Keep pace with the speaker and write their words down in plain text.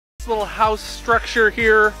This little house structure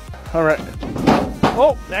here. All right.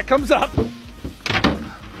 Oh, that comes up.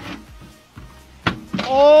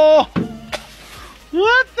 Oh,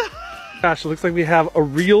 what the? Gosh, it looks like we have a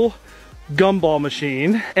real gumball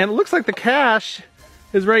machine. And it looks like the cache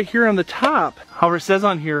is right here on the top. However, it says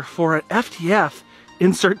on here, for an FTF,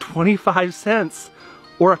 insert 25 cents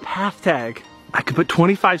or a path tag. I could put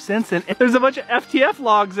 25 cents in, and there's a bunch of FTF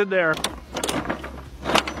logs in there.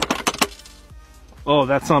 Oh,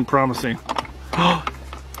 that sounds promising. Oh,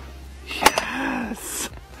 yes.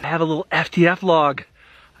 I have a little FTF log.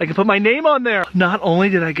 I can put my name on there. Not only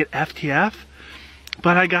did I get FTF,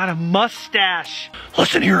 but I got a mustache.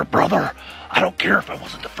 Listen here, brother. I don't care if I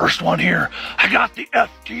wasn't the first one here. I got the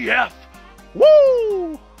FTF.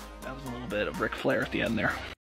 Woo! That was a little bit of Ric Flair at the end there.